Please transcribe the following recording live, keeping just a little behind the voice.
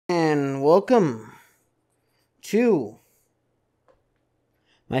and welcome to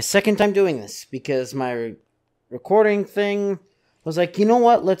my second time doing this because my recording thing was like, you know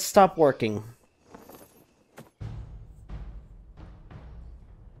what, let's stop working.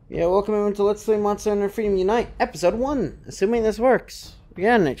 Yeah, welcome everyone to Let's Play Monster Hunter Freedom Unite, Episode 1. Assuming this works.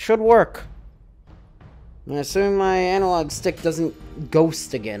 Again, it should work. And assuming my analog stick doesn't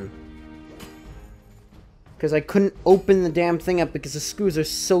ghost again. Because I couldn't open the damn thing up because the screws are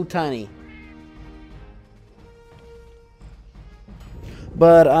so tiny.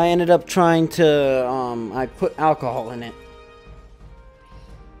 But I ended up trying to, I put alcohol in it.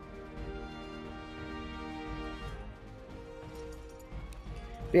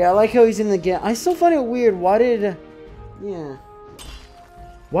 Yeah, I like how he's in the game. I still find it weird. Why did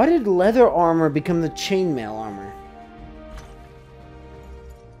leather armor become the chainmail armor?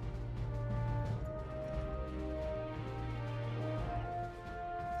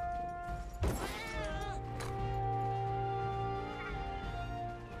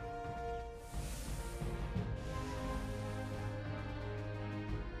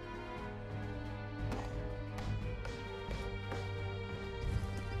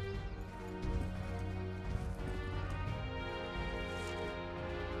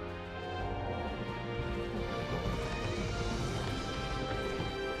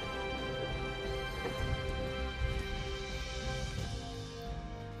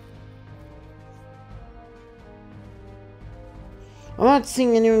 I'm not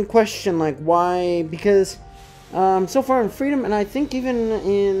seeing anyone question, like, why, because, so far in Freedom, and I think even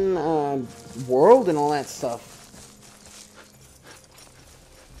in, World and all that stuff.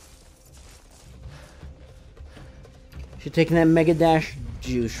 You're taking that Mega Dash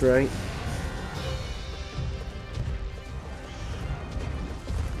juice, right?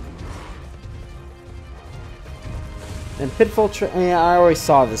 And Pitfall yeah, I already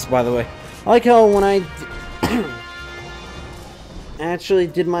saw this, by the way. I like how when I actually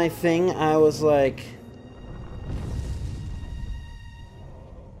did my thing, I was like...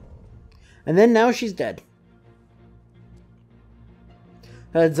 And then now she's dead.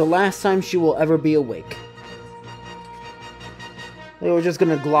 That's the last time she will ever be awake. They were just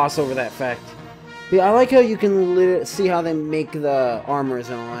gonna gloss over that fact. But yeah, I like how you can see how they make the armors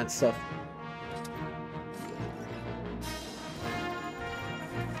and all that stuff.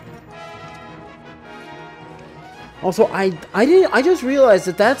 Also, I just realized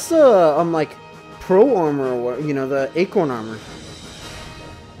that that's the like pro armor, or you know, the acorn armor.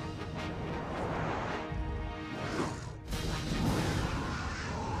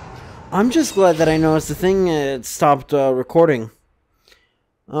 I'm just glad that I noticed the thing it stopped recording.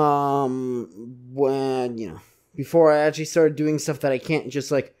 When you know, before I actually started doing stuff that I can't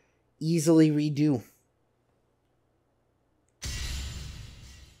just like easily redo.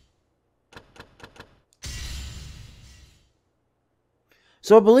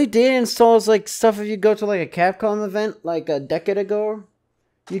 So I believe data installs like stuff if you go to like a Capcom event like a decade ago.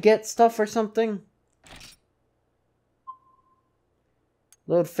 You get stuff or something.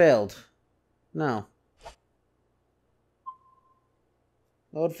 Load failed. No.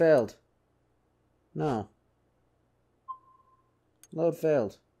 Load failed. No. Load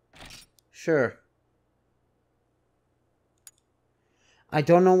failed. Sure. I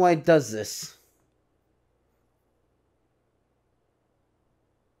don't know why it does this.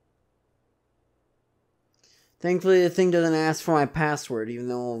 Thankfully, the thing doesn't ask for my password, even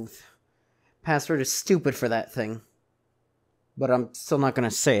though password is stupid for that thing. But I'm still not going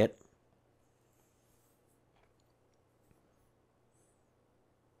to say it.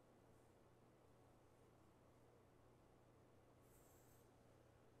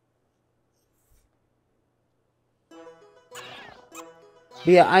 But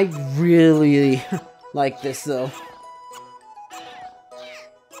yeah, I really like this, though.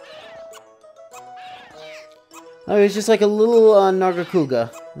 Oh, it's just like a little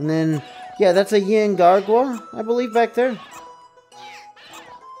Nagakuga. And then, yeah, that's a Yin Gargwa, I believe, back there.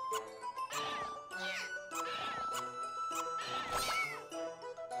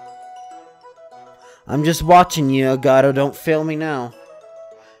 I'm just watching you, Elgato. Don't fail me now.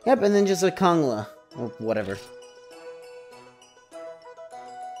 Yep, and then just a Kongla. Or whatever.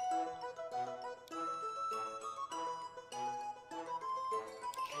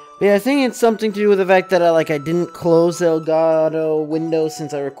 But yeah, I think it's something to do with the fact that I didn't close the Elgato window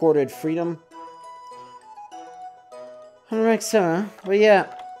since I recorded Freedom. 100x7, but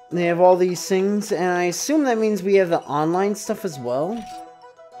yeah, they have all these things, and I assume that means we have the online stuff as well.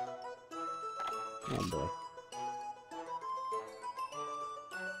 Oh boy.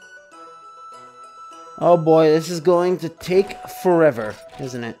 Oh boy, this is going to take forever,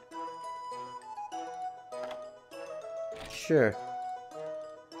 isn't it? Sure.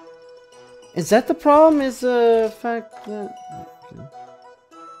 Is that the problem? Is the fact that... Okay.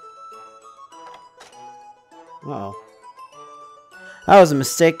 Uh-oh. That was a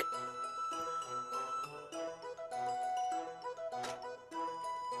mistake.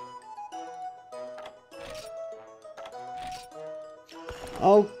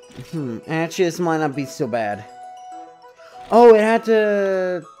 Oh, actually, this might not be so bad. Oh, it had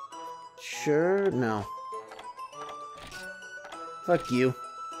to... Sure? No. Fuck you.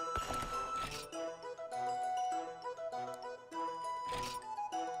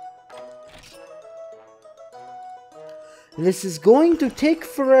 This is going to take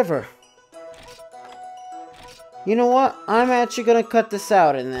forever. You know what? I'm actually gonna cut this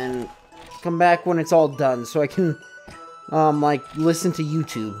out and then come back when it's all done so I can, like, listen to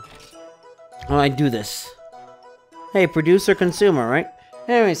YouTube when I do this. Hey, producer, consumer, right?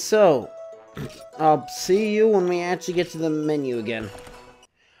 Anyway, so, I'll see you when we actually get to the menu again.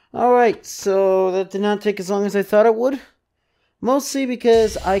 Alright, so that did not take as long as I thought it would. Mostly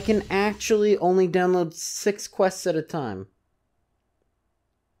because I can actually only download 6 quests at a time.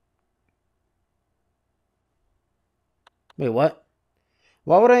 Wait, what?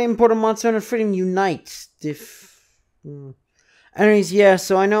 Why would I import a Monster Hunter Freedom Unite? Anyways, yeah,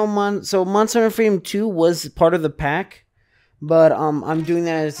 so I know Monster Hunter Freedom 2 was part of the pack, but I'm doing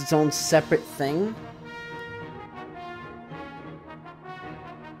that as its own separate thing.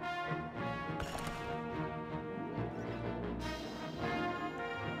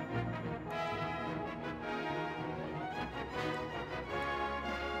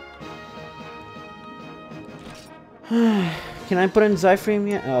 Can I put in Zyphreium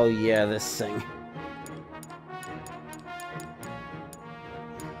yet? Oh yeah, this thing.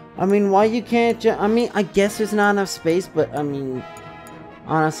 I mean, why you can't I mean, I guess there's not enough space, but I mean,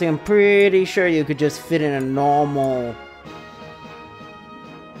 honestly, I'm pretty sure you could just fit in a normal...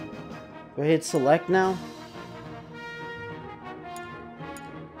 Do I hit select now?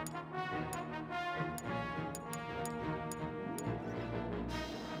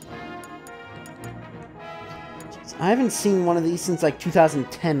 I haven't seen one of these since like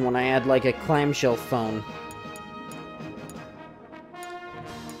 2010 when I had like a clamshell phone.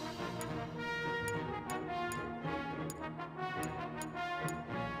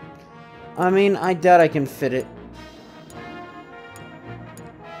 I mean, I doubt I can fit it.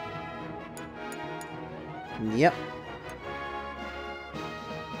 Yep.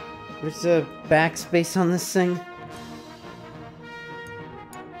 Where's the backspace on this thing?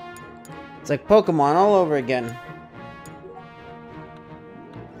 It's like Pokemon all over again.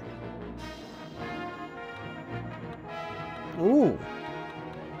 Ooh.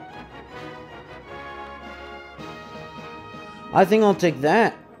 I think I'll take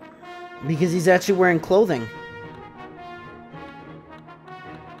that. Because he's actually wearing clothing.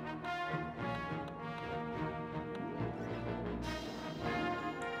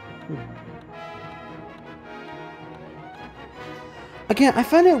 Again, I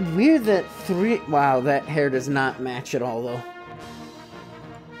find it weird that wow, that hair does not match at all, though.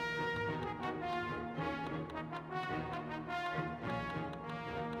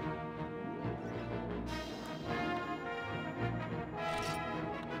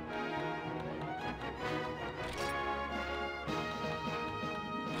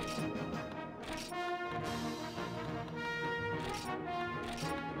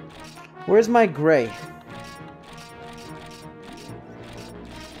 Where's my gray?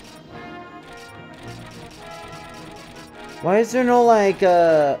 Why is there no, like,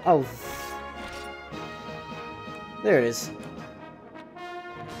 oh. There it is.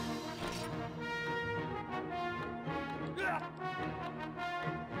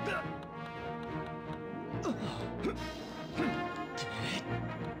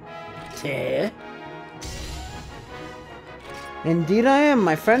 Indeed I am,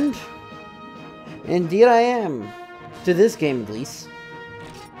 my friend. Indeed I am. To this game, at least.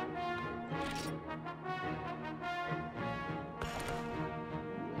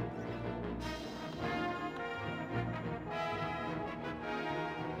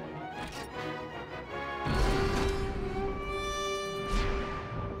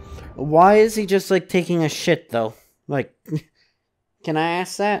 Why is he just, like, taking a shit, though? Like, can I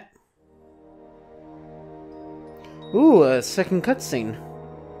ask that? Ooh, a second cutscene.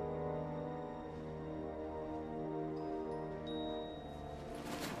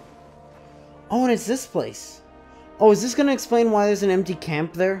 Oh, and it's this place. Oh, is this gonna explain why there's an empty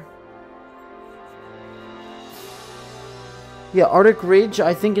camp there? Yeah, Arctic Ridge,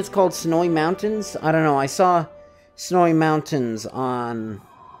 I think it's called Snowy Mountains. I don't know, I saw Snowy Mountains on...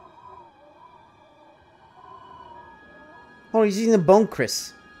 Oh, he's using the Bone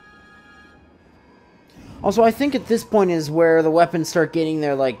Chris. Also, I think at this point is where the weapons start getting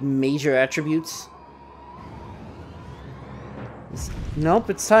their, like, major attributes. Nope,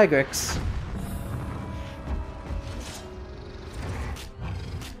 it's Tigrex.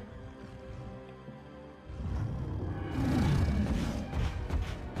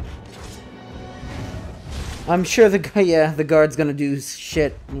 I'm sure the guy, yeah, the guard's gonna do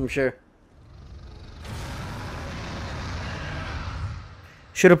shit, I'm sure.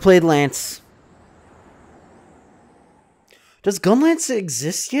 Should have played Lance. Does Gunlance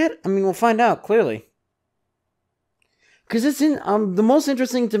exist yet? I mean, we'll find out, clearly. Because it's in, the most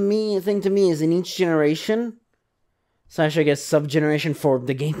interesting thing to me is in each generation, slash, I guess, sub-generation for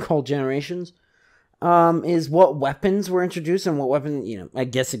the game called Generations, is what weapons were introduced and what weapon, you know, I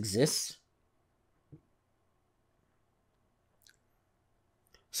guess exists.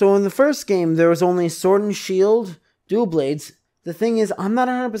 So in the first game, there was only Sword and Shield, Dual Blades. The thing is, I'm not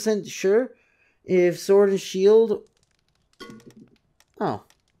 100% sure if Sword and Shield... Oh.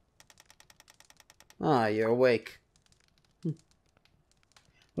 Ah, you're awake.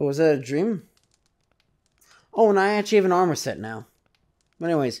 Oh, was that a dream? Oh, and I actually have an armor set now.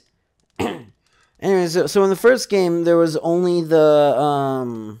 But anyways. So in the first game, there was only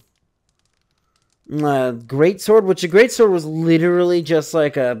the, Great Sword, which a Great Sword was literally just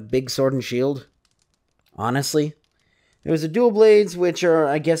like a big sword and shield. Honestly. There was the Dual Blades, which are,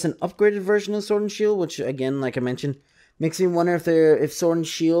 I guess, an upgraded version of Sword and Shield, which, again, like I mentioned, makes me wonder if Sword and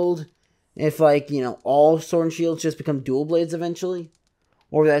Shield, if, like, you know, all Sword and Shields just become Dual Blades eventually.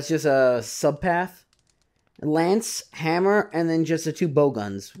 Or that's just a subpath. Lance, Hammer, and then just the 2 bow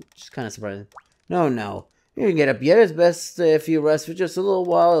guns, which is kind of surprising. No. You didn't get up yet. It's best if you rest for just a little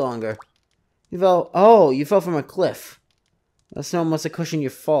while longer. You fell from a cliff. The snow must have cushioned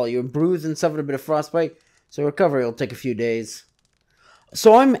your fall. You were bruised and suffered a bit of frostbite, so recovery will take a few days.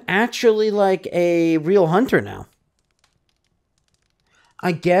 So I'm actually like a real hunter now.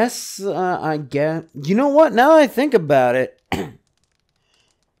 I guess. You know what? Now that I think about it.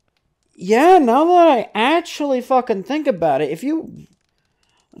 Yeah, now that I actually fucking think about it, if you...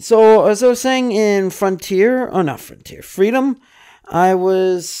 So, as I was saying in Freedom, I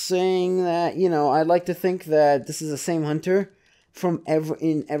was saying that, you know, I'd like to think that this is the same hunter from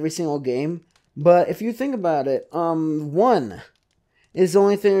in every single game. But if you think about it, 1 is the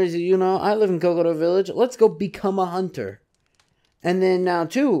only thing is, you know, I live in Kokoto Village, let's go become a hunter. And then now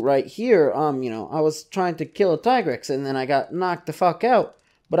 2, right here, you know, I was trying to kill a Tigrex and then I got knocked the fuck out.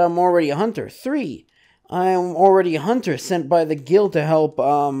 But I'm already a hunter. 3, I am already a hunter sent by the guild to help,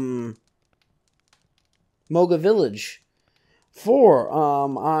 Moga Village. 4,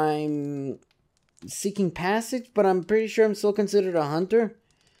 I'm seeking passage, but I'm pretty sure I'm still considered a hunter.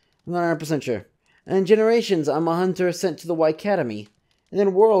 I'm not 100% sure. And Generations, I'm a hunter sent to the White Academy. And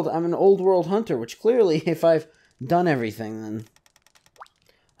then World, I'm an old world hunter, which clearly, if I've done everything, then...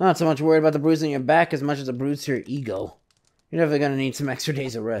 I'm not so much worried about the bruise on your back as much as a bruise to your ego. You're definitely going to need some extra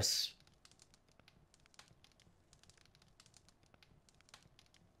days of rest.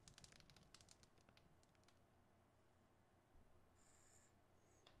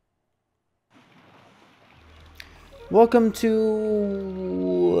 Welcome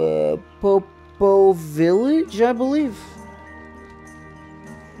to Popo Village, I believe.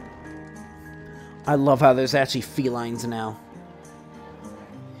 I love how there's actually felines now.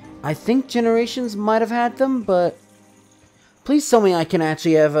 I think Generations might have had them, but... Please tell me I can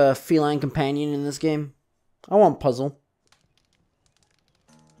actually have a feline companion in this game. I want Puzzle.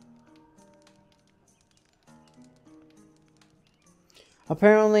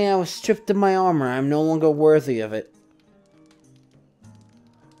 Apparently I was stripped of my armor. I'm no longer worthy of it.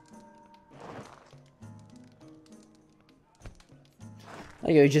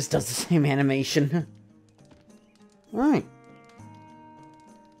 Like he just does the same animation. Alright.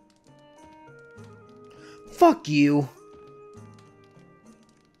 Fuck you.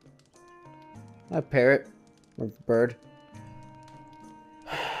 A parrot. Or bird.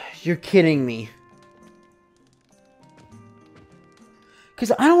 You're kidding me.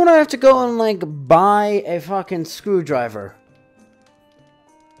 Because I don't want to have to go and, like, buy a fucking screwdriver.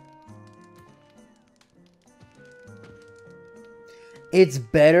 It's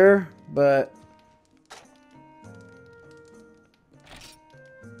better, but...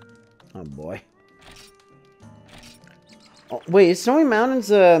 Oh, boy. Oh, wait, is Snowy Mountains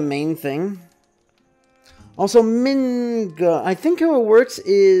the main thing? Also, I think how it works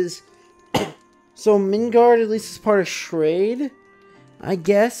is... So, Mingard at least is part of Shrade, I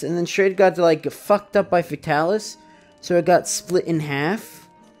guess. And then Shrade got, like, fucked up by Fatalis. So it got split in half.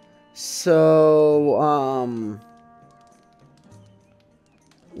 So,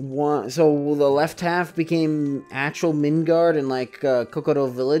 So the left half became actual Midgard and like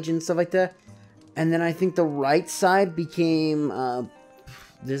Kokoto Village and stuff like that. And then I think the right side became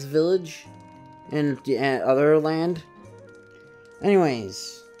this village and other land.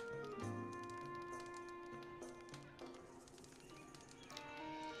 Anyways.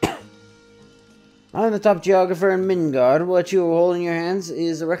 I'm the top geographer in Midgard. What you hold in your hands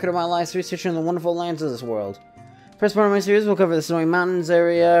is a record of my life's research in the wonderful lands of this world. First part of my series will cover the snowy mountains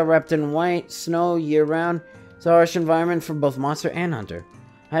area, wrapped in white snow year-round. It's a harsh environment for both monster and hunter.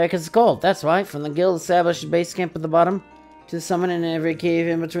 Because it's cold, that's why. From the guild established base camp at the bottom to the summit and every cave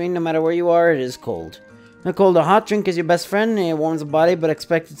in between, no matter where you are, it is cold. Not cold, a hot drink is your best friend. It warms the body, but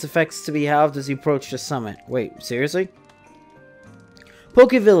expect its effects to be halved as you approach the summit. Wait, seriously?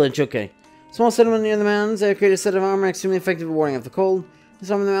 Poke Village, okay. Small settlement near the mountains. They create a set of armor extremely effective at warding off the cold.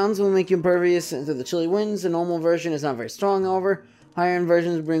 Some of the mountains will make you impervious to the chilly winds. The normal version is not very strong, however. Higher-end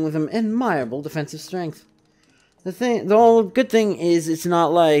versions bring with them admirable defensive strength. The whole good thing is it's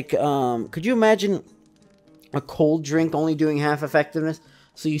not like, could you imagine a cold drink only doing half effectiveness,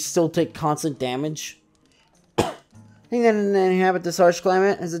 so you still take constant damage? I think that an inhabit this harsh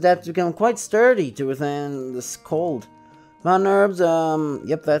climate has adapted to become quite sturdy to withstand this cold. Mountain herbs,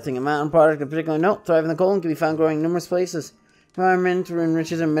 yep, that thing. A mountain product of particular note, thrive in the cold and can be found growing in numerous places. Environment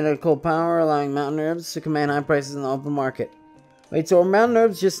enriches in medical power, allowing mountain herbs to command high prices in the open market. Wait, so are mountain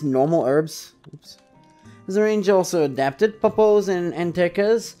herbs just normal herbs? Oops. As the range also adapted, Popos and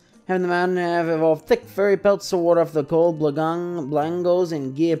Antecas have the mountain have evolved thick furry pelts to ward off the cold. Blangos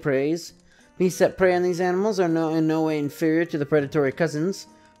and Gypreys. Beasts that prey on these animals are in no way inferior to the predatory cousins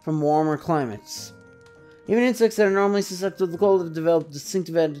from warmer climates. Even insects that are normally susceptible to the cold have developed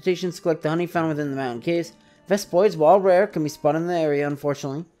distinctive adaptations to collect the honey found within the mountain caves. Vespoids, while rare, can be spotted in the area,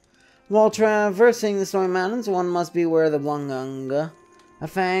 unfortunately. While traversing the snowy mountains, one must beware of the Blanganga, a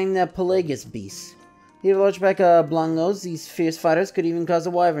fanged pelagus beast. The large pack of Blangos, these fierce fighters, could even cause a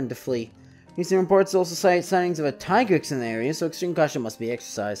wyvern to flee. Recent reports also cite sightings of a tigrix in the area, so extreme caution must be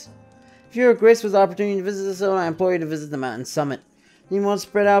exercised. If you are graced with the opportunity to visit the zone, I implore you to visit the mountain summit. The mountain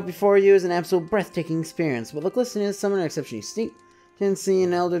spread out before you is an absolute breathtaking experience, but the glistening of the summit are exceptionally steep. To see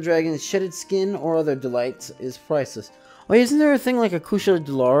an elder dragon's shedded skin or other delights is priceless. Oh, isn't there a thing like a Kushala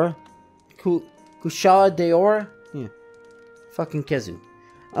Delora? Kushala Deora? Yeah. Fucking Kezu.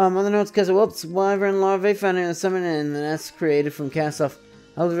 Other notes, Kezu whoops, wyvern larvae found in the summit and the nests created from cast-off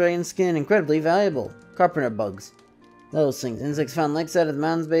elder dragon skin, incredibly valuable. Carpenter bugs. Those things. Insects found lakeside at the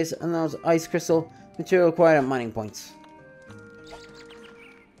mountain's base, and those ice crystal material acquired at mining points.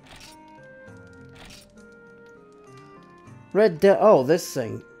 Oh, this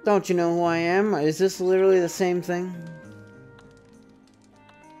thing. Don't you know who I am? Is this literally the same thing?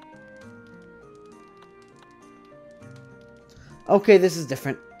 Okay, this is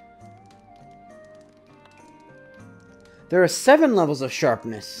different. There are 7 levels of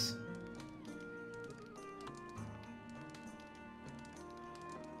sharpness.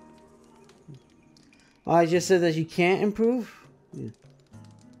 I just said that you can't improve? Yeah.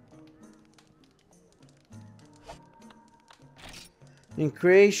 In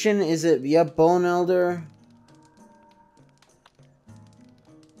creation, is it, yep, Bone Elder.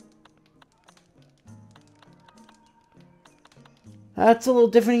 That's a little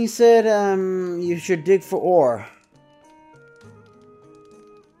different. He said, you should dig for ore.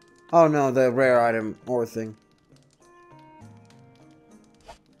 Oh no, the rare item ore thing.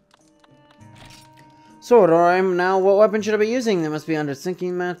 Sword ore, now what weapon should I be using? They must be under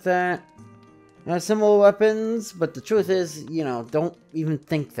thinking about that. Similar weapons, but the truth is, you know, don't even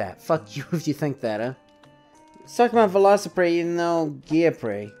think that. Fuck you if you think that, huh? Let's talk about Velociprey, even though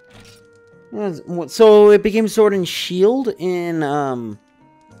Gyprey. So it became Sword and Shield in,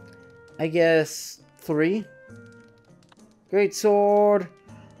 I guess, 3. Great Sword.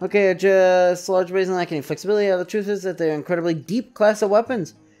 Okay, just large brazen lacking flexibility. The truth is that they're incredibly deep class of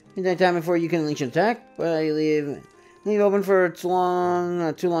weapons. In that time before you can unleash an attack, but you leave open for too long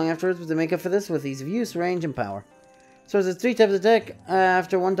afterwards, but to make up for this with ease of use, range, and power. So there's 3 types of attack.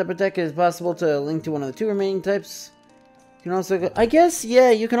 After one type of attack, it is possible to link to one of the 2 remaining types. You can also, I guess, yeah,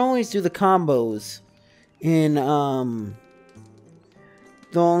 you can always do the combos. In, the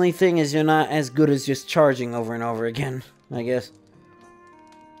only thing is you're not as good as just charging over and over again, I guess.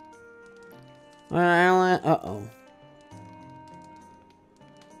 Uh-oh.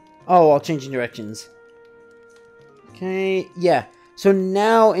 Oh, while changing directions. Okay, yeah. So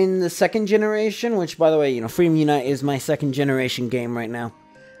now in the 2nd generation, which, by the way, you know, Freedom Unite is my 2nd generation game right now.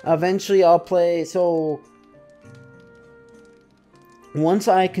 Eventually I'll play, so once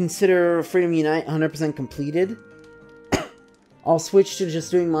I consider Freedom Unite 100% completed, I'll switch to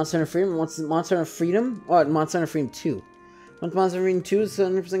just doing Monster Hunter Freedom. Once Monster Hunter Freedom, or Monster Hunter Freedom 2. Once Monster Hunter Freedom 2 is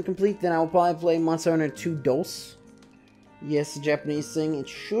 100% complete, then I will probably play Monster Hunter 2 DOS. Yes, the Japanese thing. It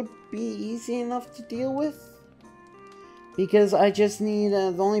should be easy enough to deal with. Because I just need,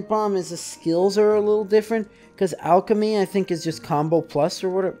 the only problem is the skills are a little different. Because Alchemy, I think, is just Combo Plus or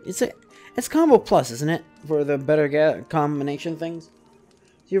whatever. It's Combo Plus, isn't it? For the better combination things.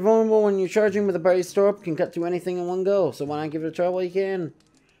 So you're vulnerable when you're charging, but the party store-up can cut through anything in one go. So why not give it a try while you can?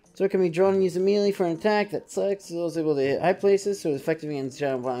 So it can be drawn and used immediately for an attack that sucks. So it's able to hit high places, so it's effective against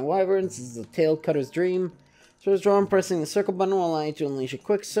Giant Flying Wyverns. This is the Tail Cutter's Dream. So it's drawn, pressing the circle button will allow you to unleash a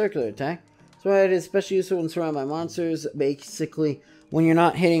quick circular attack. So it is especially useful when surrounded by monsters. Basically, when you're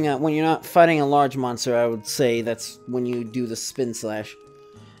not fighting a large monster, I would say that's when you do the spin slash.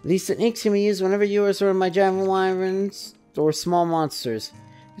 These techniques can be used whenever you are surrounded by giant wyverns or small monsters.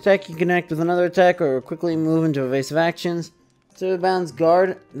 Attack can connect with another attack or quickly move into evasive actions. So bounds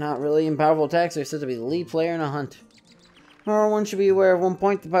guard, not really, and powerful attacks are said to be the lead player in a hunt. However, one should be aware of one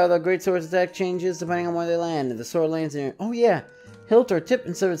point: the power of the great sword's attack changes depending on where they land. If the sword lands in hilt or tip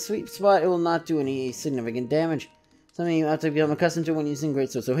instead of its sweet spot, it will not do any significant damage. Something you have to become accustomed to when using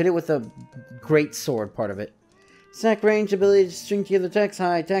great sword. So hit it with the great sword part of it. Attack range, ability to string together attacks,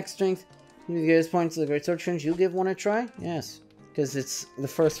 high attack strength. If you get points of the great sword strings, you'll give one a try? Yes, because it's the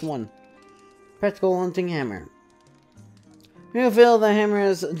first one. Practical hunting hammer. We feel the hammer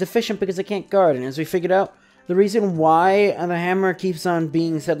is deficient because it can't guard, and as we figured out, the reason why the hammer keeps on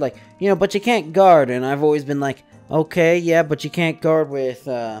being said, like, but you can't guard, and I've always been like, okay, yeah, but you can't guard with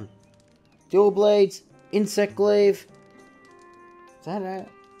dual blades, insect glaive. Is that it?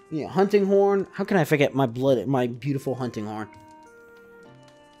 Yeah, hunting horn. How can I forget my beautiful hunting horn?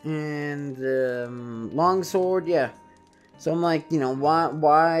 And long sword, yeah. So I'm like,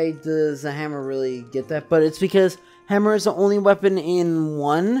 why does the hammer really get that? But it's because hammer is the only weapon in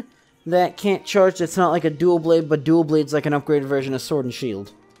one that can't charge. It's not like a dual blade, but dual blade's like an upgraded version of sword and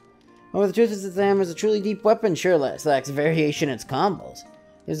shield. However, the truth is that the hammer is a truly deep weapon. Sure, lacks variation in its combos.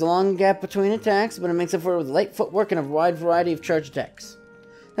 There's a long gap between attacks, but it makes up for it with light footwork and a wide variety of charge attacks.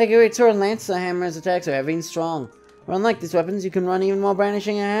 Like a great sword and lance, the hammer's attacks are heavy and strong. But unlike these weapons, you can run even while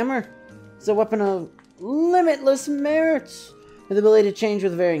brandishing a hammer. It's a weapon of limitless merits. With the ability to change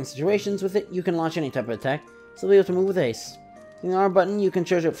with varying situations, with it, you can launch any type of attack, so you'll be able to move with haste. Using the R button, you can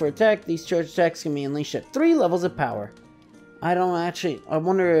charge up for attack. These charge attacks can be unleashed at 3 levels of power. I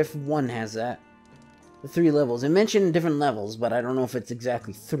wonder if 1 has that. The 3 levels. It mentioned different levels, but I don't know if it's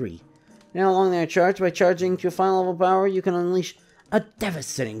exactly 3. Now, along their charge, by charging to a final level of power, you can unleash a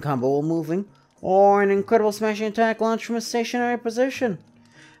devastating combo while moving, or an incredible smashing attack launched from a stationary position.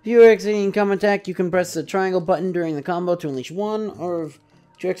 If you are exiting combo attack, you can press the triangle button during the combo to unleash 1 or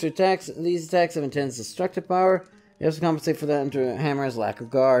 2 extra attacks. These attacks have intense destructive power. You also compensate for that into a hammer's lack of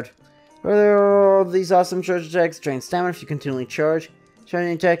guard. Further, these awesome charge attacks drain stamina if you continually charge.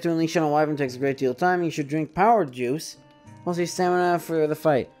 Charging attack to unleash on a wyvern takes a great deal of time. You should drink power juice. Also, stamina for the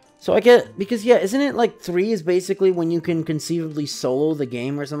fight. So I get, because yeah, isn't it like 3 is basically when you can conceivably solo the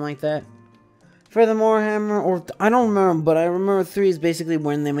game or something like that? Furthermore, hammer, or I don't remember, but I remember 3 is basically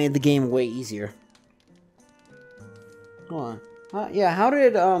when they made the game way easier. Hold on. Yeah, how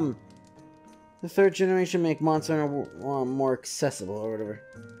did the 3rd generation make Monster Hunter more accessible or whatever?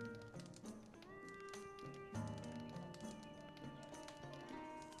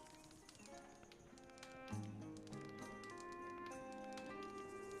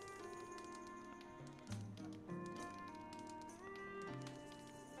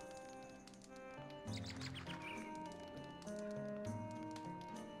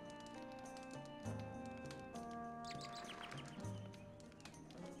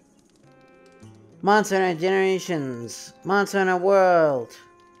 Monster Hunter Generations, Monster Hunter World.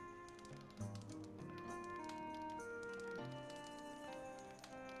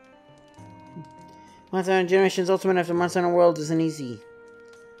 Monster Hunter Generations Ultimate after Monster Hunter World isn't easy.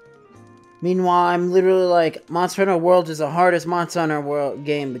 Meanwhile, I'm literally like, Monster Hunter World is the hardest Monster Hunter World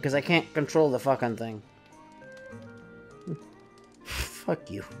game because I can't control the fucking thing. Fuck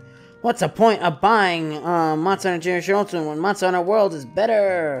you. What's the point of buying Monster Hunter Generation Ultimate when Monster Hunter World is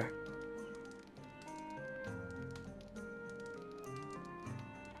better?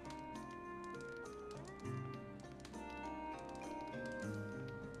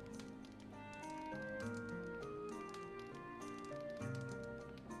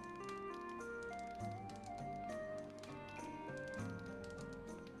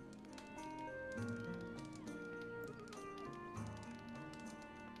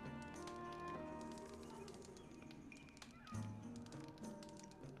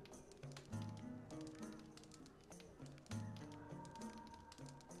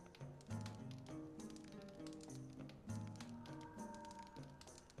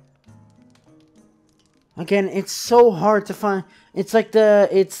 Again, it's so hard to find. It's like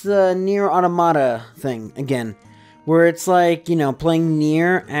the Nier Automata thing again, where it's like, you know, playing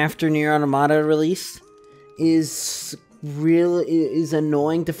Nier after Nier Automata released is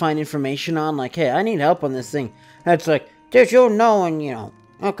annoying to find information on. Like, hey, I need help on this thing. That's like, did you know, and you know,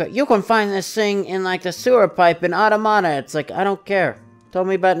 okay, you can find this thing in like the sewer pipe in Automata. It's like, I don't care. Tell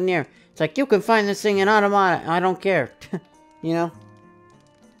me about Nier. It's like, you can find this thing in Automata. I don't care. You know?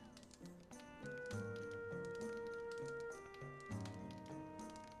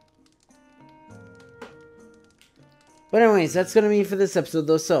 But anyways, that's gonna be it for this episode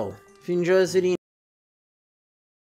though. So, if you enjoy this video,